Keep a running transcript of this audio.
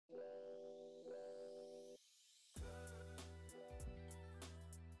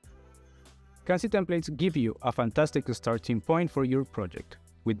Kanzi templates give you a fantastic starting point for your project.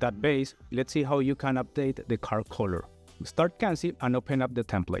 With that base, let's see how you can update the car color. Start Kanzi and open up the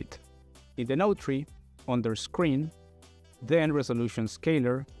template. In the node tree, under Screen, then Resolution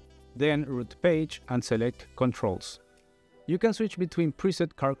Scaler, then Root Page and select Controls. You can switch between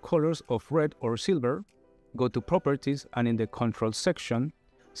preset car colors of red or silver, go to Properties and in the Controls section,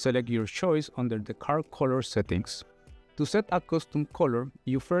 select your choice under the car color settings. To set a custom color,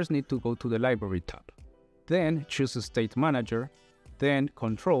 you first need to go to the Library tab. Then choose State Manager, then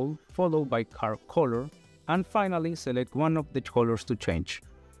Control, followed by Car Color, and finally select one of the colors to change.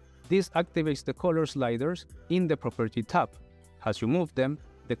 This activates the color sliders in the Property tab. As you move them,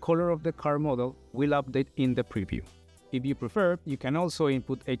 the color of the car model will update in the preview. If you prefer, you can also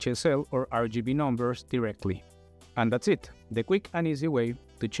input HSL or RGB numbers directly. And that's it, the quick and easy way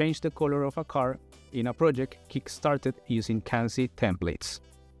to change the color of a car in a project kickstarted using Kanzi templates.